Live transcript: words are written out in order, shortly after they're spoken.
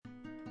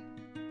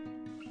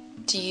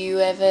Do you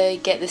ever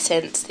get the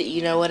sense that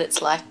you know what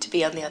it's like to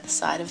be on the other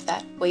side of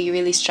that, where you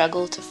really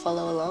struggle to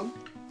follow along?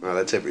 Well,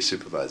 that's every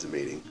supervisor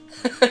meeting.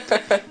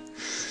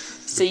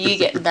 So you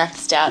get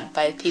mathed out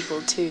by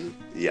people too?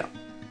 Yeah.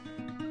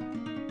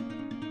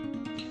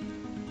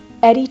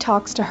 Eddie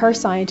talks to her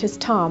scientist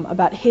Tom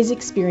about his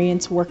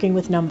experience working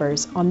with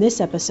numbers on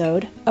this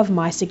episode of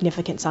My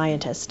Significant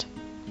Scientist.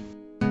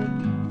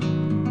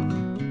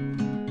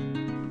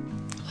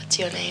 What's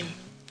your name?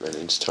 My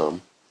name's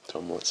Tom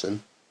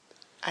Watson.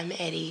 I'm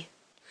Eddie.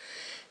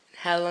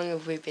 How long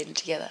have we been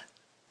together?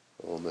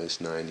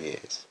 Almost 9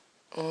 years.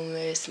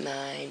 Almost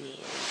 9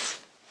 years.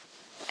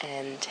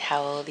 And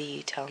how old are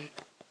you, Tom?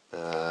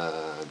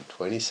 I'm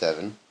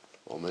 27,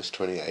 almost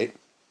 28.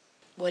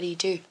 What do you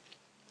do?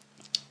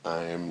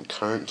 I am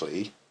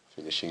currently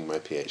finishing my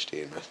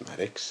PhD in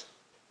mathematics.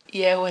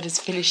 Yeah, what does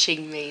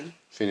finishing mean?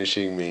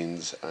 Finishing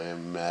means I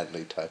am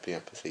madly typing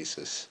up a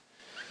thesis,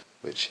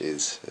 which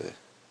is a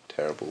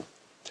terrible,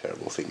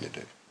 terrible thing to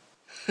do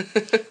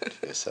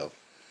to yourself.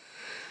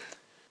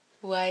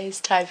 Why is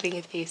typing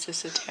a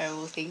thesis a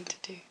terrible thing to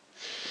do?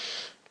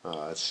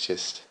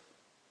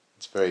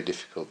 It's very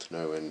difficult to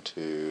know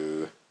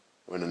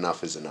when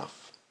enough is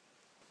enough.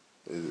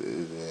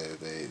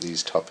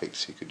 These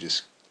topics you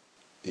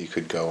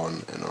could go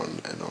on and on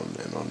and on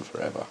and on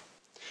forever.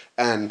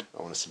 And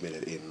I want to submit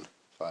it in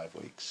 5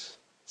 weeks.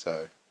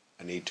 So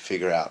I need to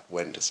figure out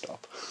when to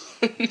stop.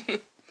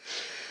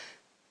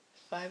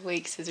 5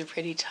 weeks is a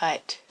pretty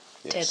tight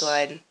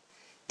deadline.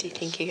 Do you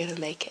think you're going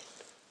to make it?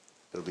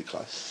 It'll be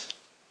close.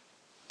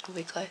 It'll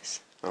be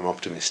close. I'm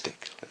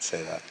optimistic, let's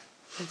say that.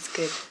 That's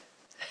good.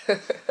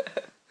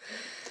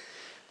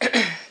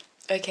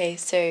 Okay,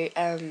 so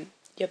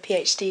your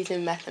PhD's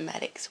in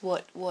mathematics.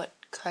 What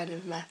kind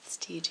of maths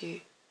do you do?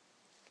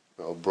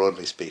 Well,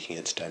 broadly speaking,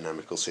 it's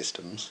dynamical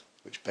systems,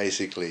 which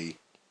basically,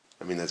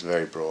 that's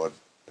very broad.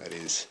 That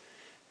is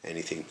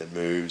anything that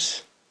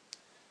moves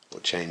or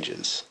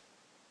changes,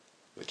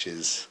 which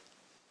is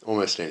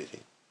almost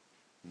anything.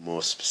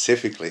 More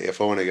specifically, if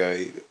I want to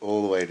go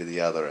all the way to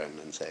the other end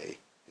and say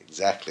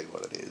exactly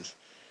what it is,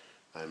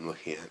 I'm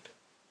looking at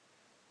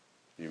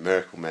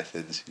numerical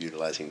methods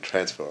utilizing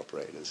transfer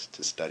operators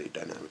to study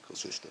dynamical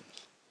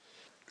systems.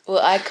 Well,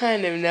 I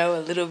kind of know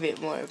a little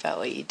bit more about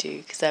what you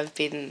do because I've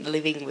been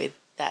living with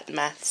that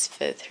maths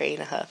for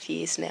 3.5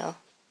 years now.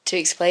 To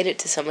explain it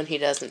to someone who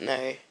doesn't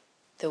know,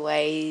 the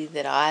way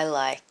that I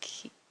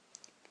like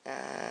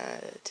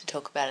to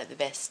talk about it the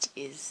best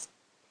is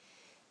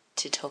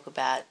to talk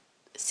about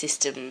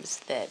systems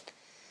that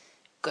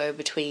go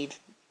between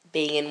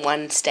being in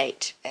one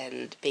state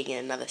and being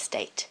in another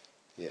state.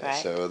 Yeah,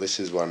 right? So this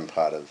is one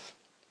part of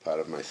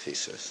my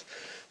thesis.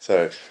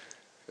 So,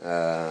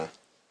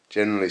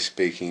 generally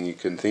speaking, you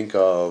can think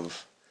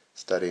of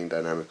studying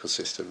dynamical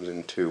systems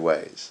in 2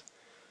 ways.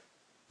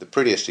 The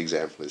prettiest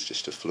example is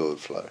just a fluid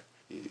flow.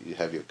 You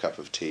have your cup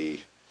of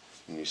tea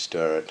and you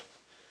stir it,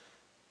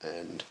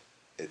 and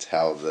it's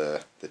how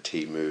the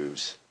tea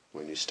moves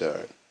when you stir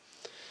it.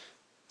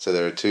 So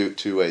there are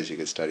two ways you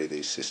could study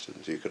these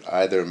systems. You could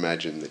either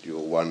imagine that you're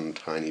one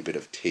tiny bit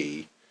of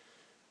tea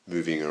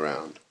moving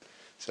around.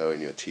 So in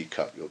your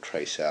teacup, you'll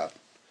trace out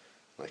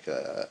like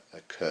a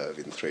curve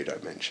in 3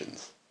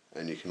 dimensions,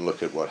 and you can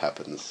look at what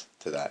happens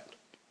to that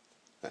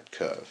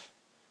curve.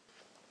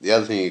 The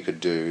other thing you could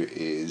do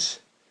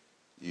is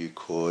you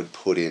could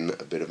put in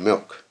a bit of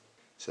milk.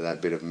 So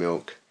that bit of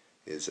milk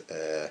is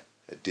a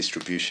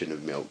distribution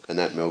of milk, and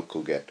that milk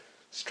will get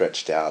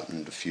stretched out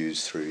and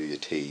diffused through your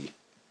tea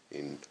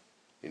in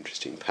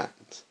interesting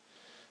patterns.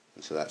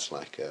 And so that's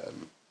like a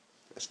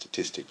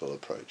statistical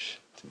approach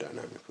to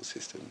dynamical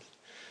systems.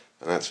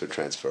 And that's where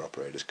transfer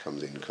operators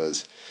comes in,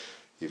 because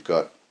you've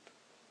got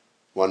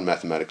one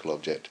mathematical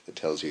object that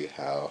tells you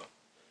how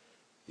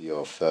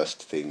your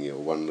first thing, your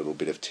one little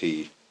bit of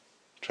tea,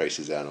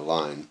 traces out a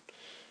line,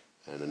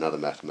 and another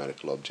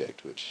mathematical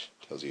object which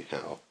tells you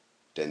how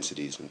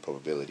densities and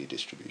probability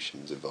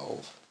distributions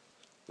evolve,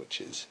 which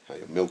is how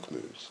your milk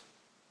moves.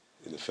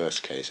 In the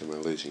first case, am I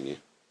losing you?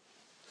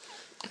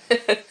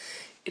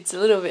 It's a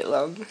little bit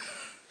long.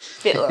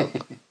 Bit long.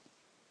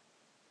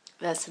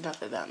 That's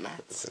enough about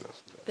maths.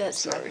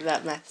 That's enough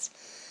about maths.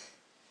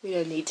 We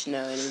don't need to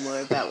know any more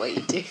about what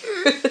you do.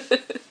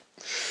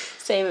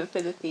 Save it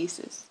for the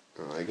thesis.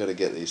 Oh, I got to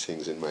get these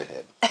things in my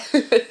head.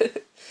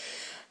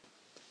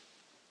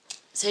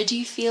 So do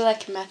you feel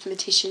like a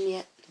mathematician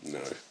yet?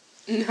 No.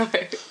 No.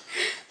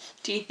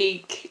 Do you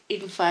think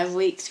in 5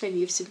 weeks when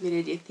you've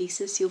submitted your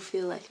thesis you'll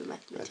feel like a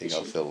mathematician? I think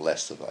I'll feel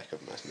less of like a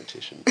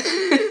mathematician.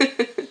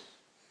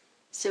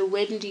 So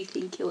when do you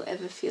think you'll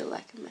ever feel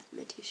like a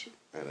mathematician?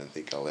 I don't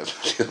think I'll ever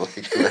feel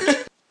like a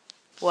mathematician.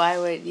 Why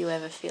won't you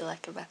ever feel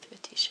like a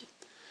mathematician?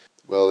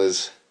 Well,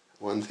 there's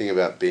one thing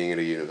about being at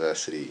a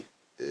university,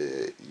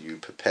 you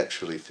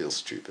perpetually feel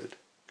stupid,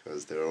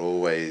 because there are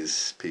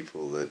always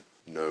people that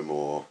know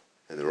more,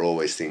 and there are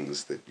always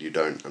things that you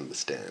don't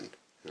understand.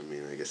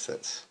 I guess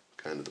that's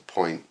kind of the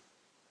point,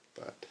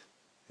 but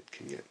it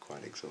can get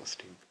quite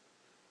exhausting.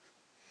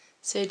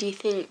 So do you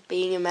think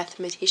being a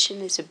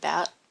mathematician is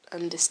about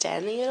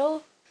understanding it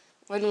all?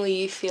 When will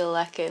you feel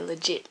like a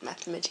legit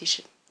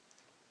mathematician?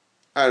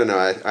 I don't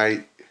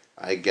know.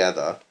 I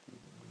gather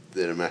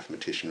that a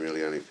mathematician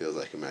really only feels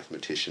like a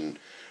mathematician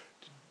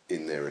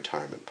in their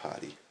retirement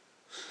party.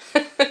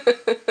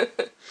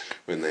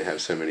 When they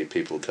have so many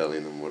people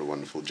telling them what a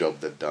wonderful job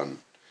they've done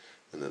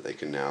and that they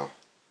can now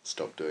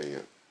stop doing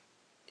it.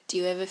 Do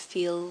you ever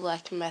feel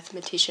like a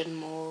mathematician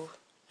more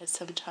at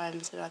some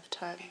times than other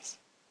times?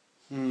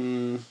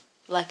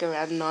 Like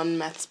around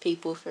non-maths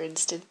people, for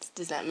instance?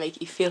 Does that make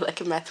you feel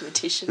like a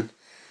mathematician?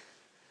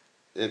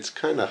 It's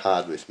kind of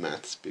hard with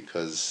maths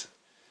because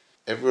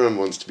everyone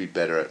wants to be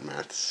better at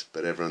maths,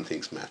 but everyone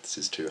thinks maths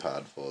is too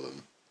hard for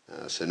them.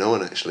 So no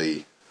one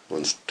actually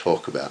wants to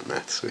talk about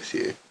maths with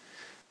you.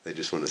 They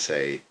just want to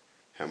say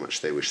how much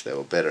they wish they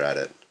were better at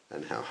it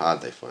and how hard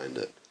they find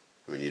it.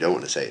 I mean, you don't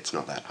want to say it's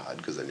not that hard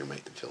because then you'll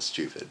make them feel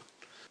stupid.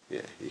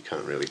 Yeah, you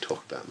can't really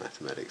talk about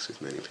mathematics with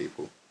many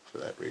people for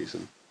that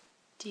reason.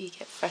 Do you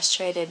get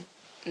frustrated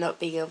not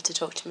being able to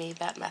talk to me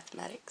about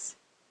mathematics?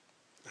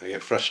 I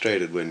get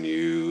frustrated when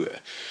you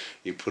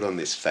put on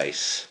this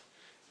face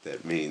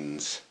that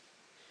means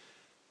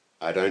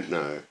I don't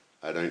know,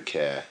 I don't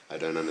care, I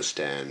don't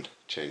understand.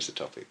 Change the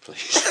topic,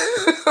 please.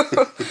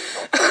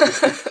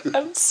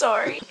 I'm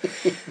sorry.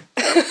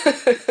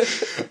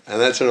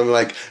 And that's when I'm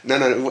like,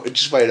 no,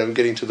 just wait, I'm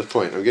getting to the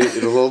point.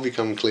 It'll all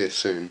become clear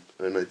soon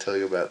when I tell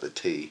you about the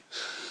tea.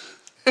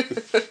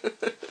 There's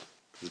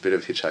a bit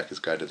of Hitchhiker's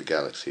Guide to the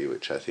Galaxy,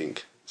 which I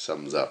think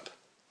sums up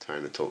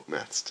trying to talk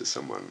maths to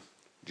someone.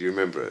 Do you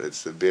remember it?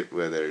 It's the bit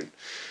where the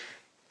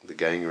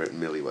gang are at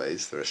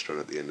Milliways, the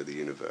restaurant at the end of the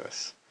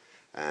universe,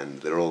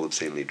 and they're all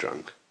obscenely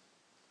drunk.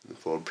 The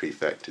Ford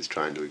prefect is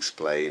trying to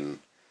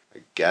explain, I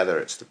gather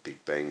it's the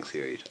Big Bang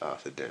Theory to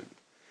Arthur Dent.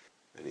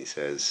 And he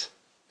says,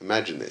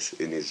 imagine this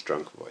in his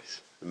drunk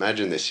voice.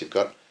 Imagine this, you've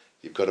got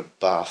a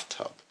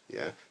bathtub,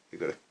 yeah?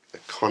 You've got a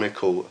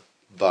conical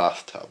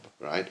bathtub,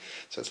 right?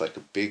 So it's like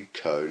a big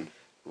cone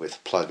with a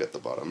plug at the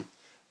bottom,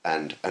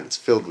 and it's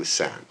filled with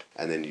sand.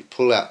 And then you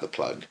pull out the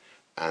plug,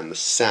 and the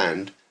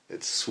sand,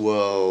 it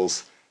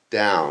swirls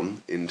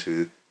down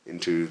into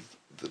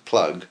the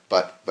plug,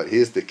 but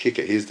here's the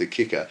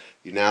kicker,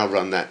 you now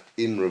run that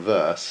in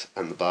reverse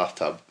and the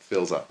bathtub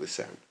fills up with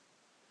sand.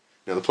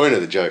 Now the point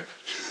of the joke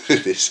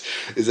with this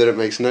is that it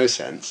makes no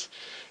sense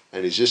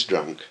and he's just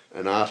drunk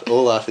and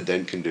all Arthur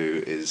Dent can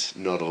do is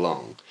nod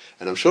along.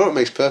 And I'm sure it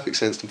makes perfect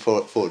sense to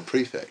Ford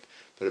Prefect,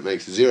 but it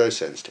makes zero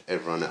sense to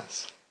everyone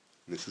else.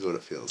 And this is what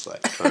it feels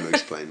like trying to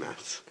explain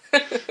maths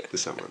to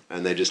someone,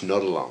 and they just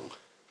nod along.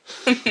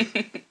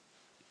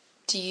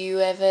 Do you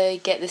ever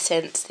get the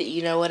sense that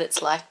you know what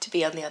it's like to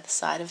be on the other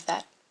side of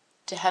that?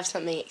 To have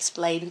something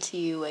explained to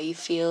you where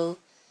you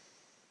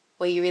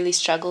really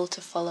struggle to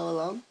follow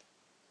along?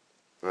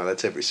 Well,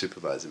 that's every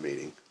supervisor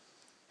meeting.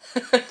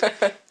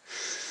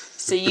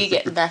 So you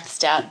get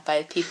mathed out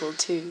by people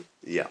too?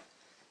 Yeah.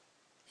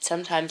 It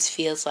sometimes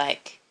feels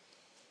like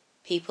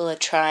people are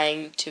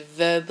trying to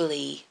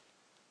verbally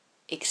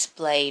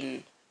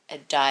explain a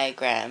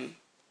diagram,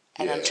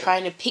 and I'm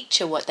trying to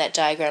picture what that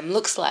diagram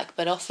looks like,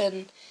 but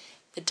often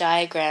the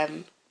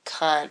diagram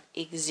can't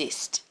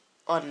exist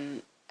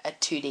on a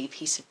 2D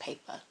piece of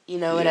paper. You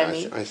know what I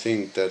mean? I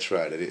think that's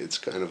right. It's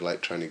kind of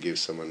like trying to give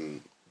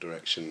someone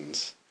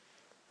directions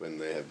when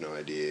they have no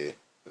idea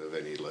of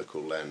any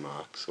local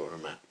landmarks or a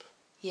map.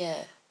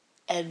 Yeah.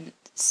 And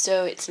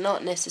so it's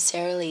not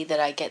necessarily that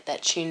I get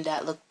that tuned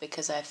out look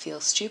because I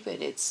feel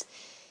stupid. It's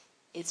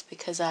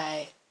because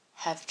I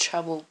have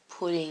trouble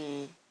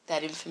putting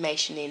that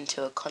information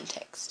into a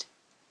context.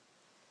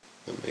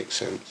 That makes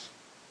sense.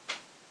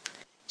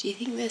 Do you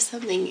think there's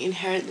something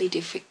inherently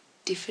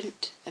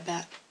different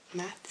about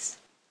maths?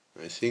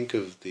 I think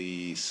of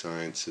the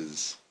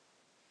sciences,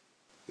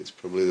 it's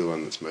probably the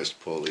one that's most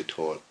poorly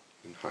taught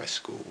in high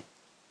school.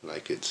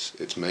 Like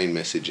its main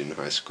message in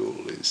high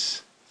school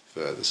is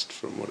furthest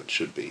from what it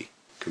should be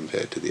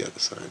compared to the other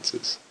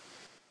sciences.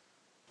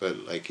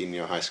 But like in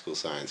your high school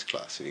science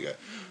class and you go,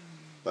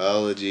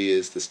 biology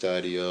is the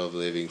study of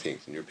living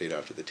things, and you repeat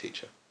after the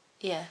teacher.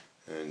 Yeah.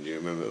 And you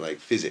remember like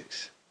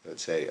physics, they'd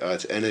say, oh,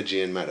 it's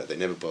energy and matter. They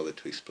never bothered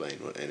to explain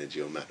what energy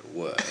or matter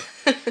were.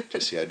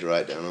 Just you had to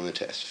write down on the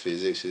test,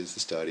 physics is the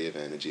study of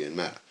energy and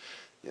matter.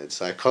 You had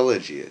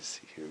psychology, it's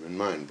the human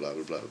mind, blah,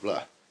 blah, blah,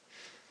 blah.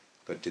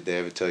 But did they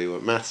ever tell you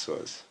what maths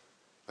was?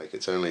 Like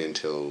it's only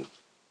until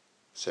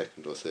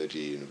second or third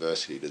year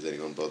university does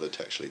anyone bother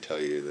to actually tell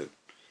you that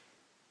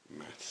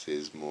maths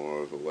is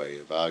more of a way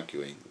of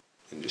arguing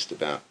than just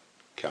about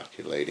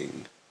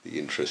calculating the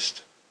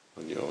interest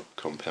on your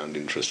compound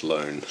interest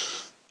loan.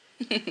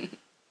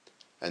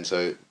 And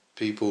so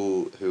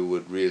people who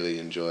would really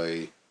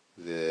enjoy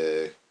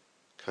the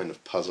kind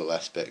of puzzle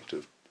aspect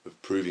of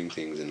proving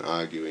things and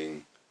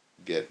arguing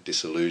get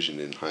disillusioned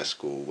in high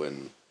school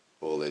when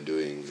all they're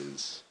doing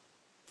is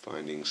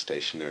finding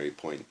stationary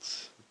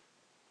points,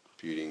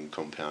 computing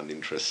compound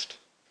interest.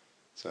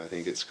 So I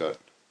think it's got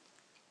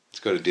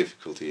a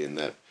difficulty in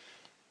that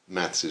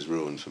maths is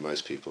ruined for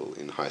most people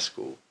in high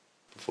school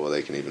before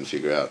they can even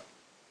figure out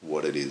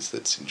what it is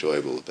that's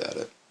enjoyable about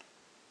it.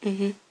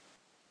 Mm-hmm.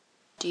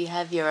 Do you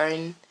have your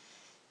own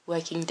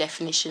working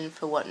definition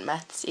for what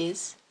maths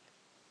is?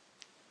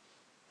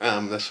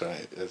 That's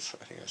right. I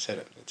think I said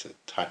it. It's a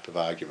type of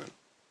argument.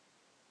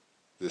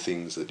 The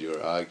things that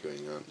you're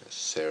arguing aren't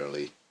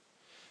necessarily,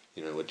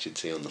 what you'd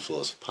see on the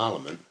floors of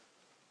Parliament,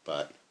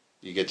 but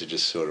you get to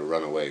just sort of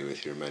run away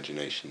with your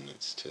imagination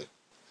as to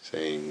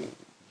saying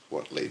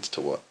what leads to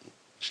what,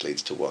 which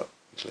leads to what,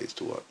 which leads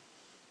to what.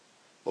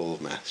 All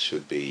of maths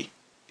should be,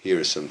 here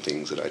are some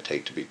things that I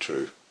take to be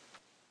true.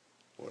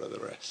 What are the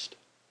rest?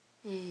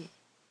 Mm.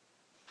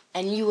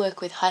 And you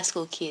work with high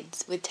school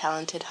kids, with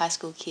talented high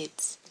school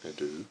kids. I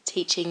do.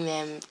 Teaching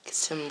them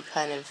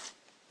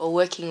or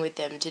working with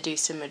them to do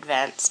some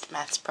advanced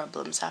maths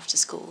problems after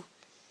school.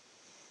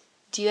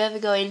 Do you ever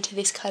go into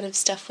this kind of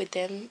stuff with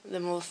them, the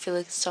more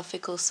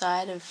philosophical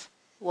side of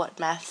what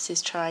maths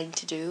is trying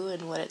to do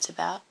and what it's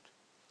about?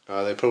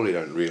 They probably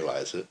don't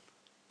realise it,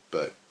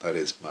 but that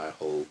is my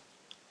whole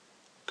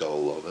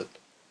goal of it.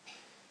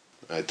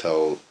 I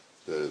tell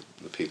the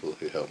people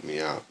who help me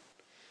out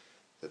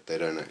that they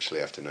don't actually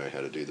have to know how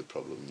to do the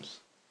problems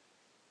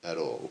at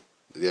all.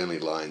 The only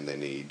line they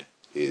need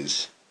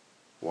is,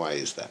 why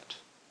is that?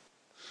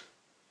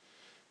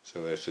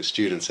 So if a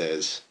student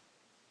says,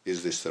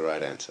 is this the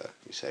right answer?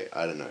 You say,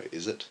 I don't know,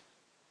 is it?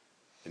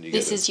 And you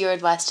This is your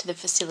advice to the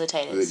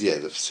facilitators? Yeah,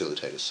 the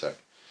facilitators, sorry.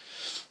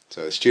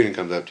 So a student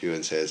comes up to you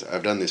and says,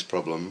 I've done this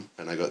problem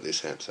and I got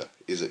this answer.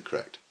 Is it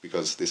correct?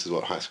 Because this is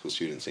what high school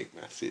students think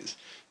maths is.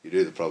 You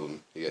do the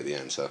problem, you get the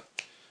answer,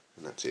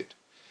 and that's it.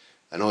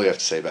 And all you have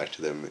to say back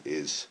to them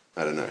is,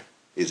 I don't know,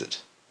 is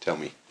it? Tell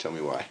me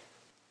why.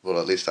 Well,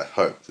 at least I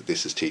hope that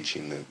this is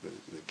teaching the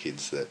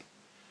kids that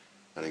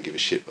I don't give a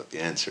shit what the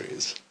answer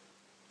is.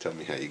 Tell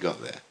me how you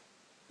got there.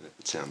 And if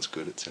it sounds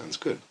good, it sounds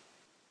good.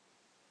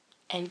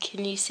 And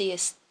can you see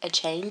a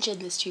change in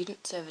the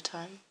students over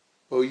time?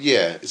 Well,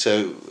 yeah.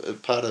 So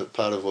part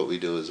of what we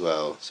do as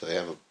well, so we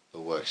have a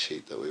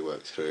worksheet that we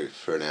work through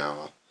for an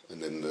hour,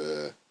 and then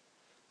the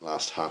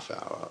last half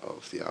hour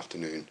of the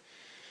afternoon,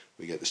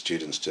 we get the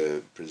students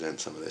to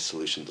present some of their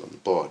solutions on the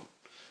board.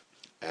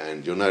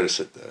 And you'll notice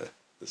at the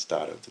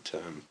start of the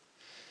term,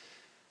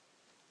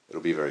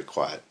 it'll be very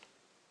quiet.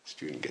 The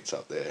student gets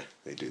up there,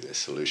 they do their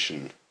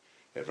solution,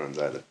 everyone's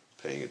either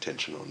paying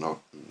attention or not,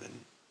 and then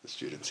the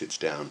student sits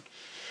down.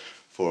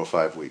 4 or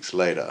 5 weeks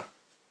later,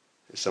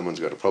 if someone's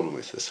got a problem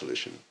with the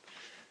solution,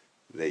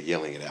 they're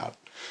yelling it out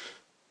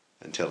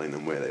and telling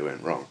them where they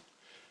went wrong.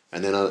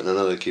 And then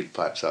another kid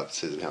pipes up and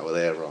says how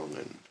they're wrong,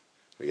 and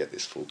we get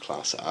this full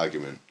class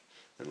argument,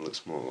 and it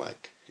looks more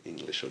like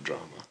English or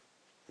drama,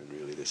 and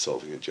really they're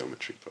solving a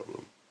geometry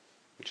problem,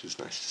 which is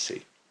nice to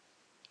see.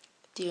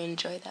 Do you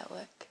enjoy that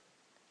work?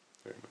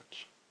 Very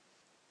much.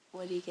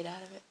 What do you get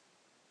out of it?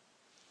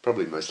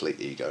 Probably mostly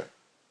ego.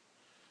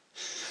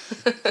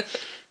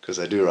 Because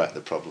I do write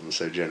the problem,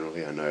 so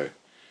generally I know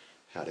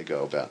how to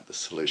go about the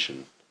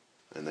solution,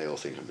 and they all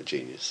think I'm a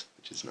genius,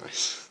 which is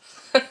nice.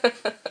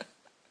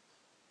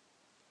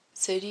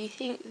 So do you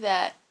think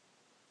that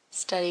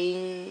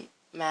studying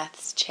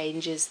maths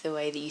changes the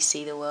way that you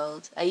see the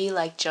world? Are you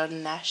like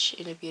John Nash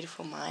in A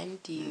Beautiful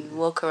Mind? Do you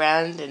walk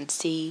around and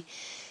see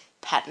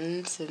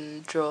patterns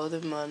and draw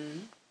them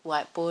on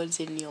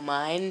whiteboards in your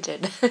mind?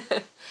 And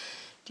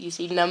do you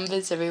see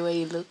numbers everywhere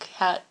you look?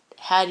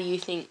 How do you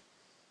think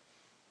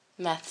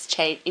maths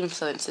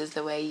influences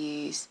the way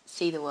you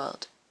see the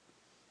world?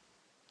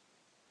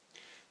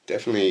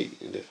 Definitely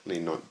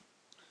not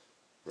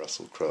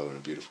Russell Crowe in A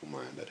Beautiful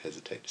Mind. I'd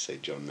hesitate to say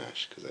John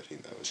Nash, because I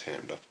think that was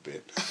hammed up a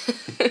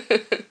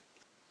bit.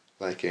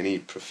 Like any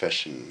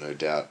profession, no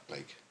doubt,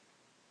 like,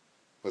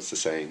 what's the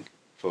saying?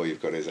 If all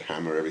you've got is a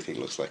hammer, everything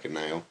looks like a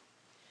nail.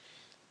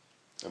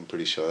 I'm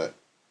pretty sure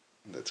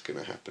that's going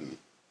to happen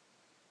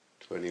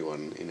to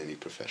anyone in any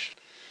profession.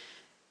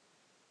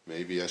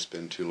 Maybe I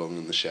spend too long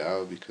in the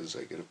shower because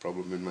I get a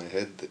problem in my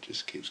head that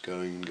just keeps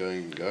going and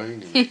going and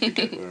going, and I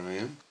forget where I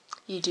am.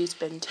 You do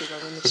spend too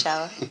long in the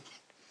shower.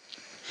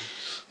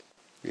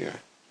 Yeah,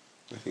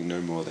 I think no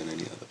more than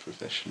any other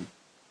profession.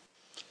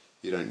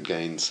 You don't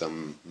gain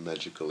some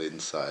magical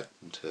insight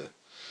into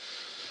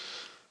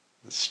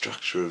the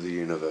structure of the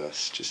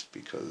universe just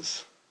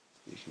because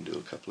you can do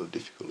a couple of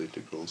difficult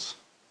integrals.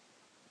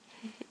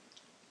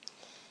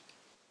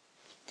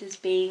 Does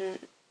being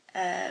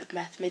a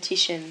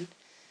mathematician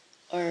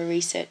or a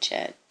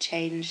researcher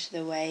change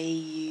the way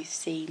you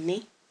see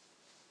me?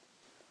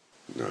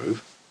 No.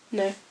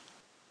 No.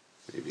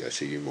 Maybe I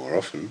see you more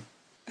often.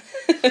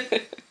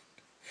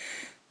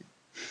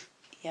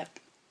 Yep,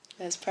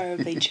 that's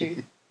probably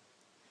true.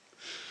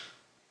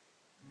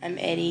 I'm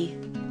Eddie.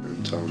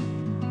 I'm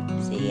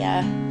Tom. See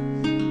ya.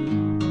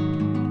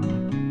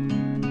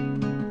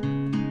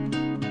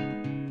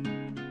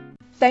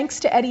 Thanks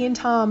to Eddie and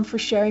Tom for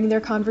sharing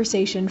their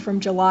conversation from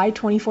July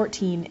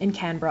 2014 in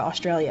Canberra,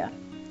 Australia.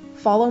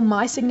 Follow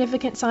My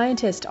Significant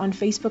Scientist on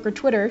Facebook or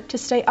Twitter to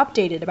stay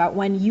updated about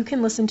when you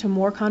can listen to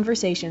more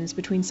conversations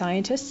between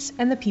scientists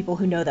and the people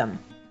who know them.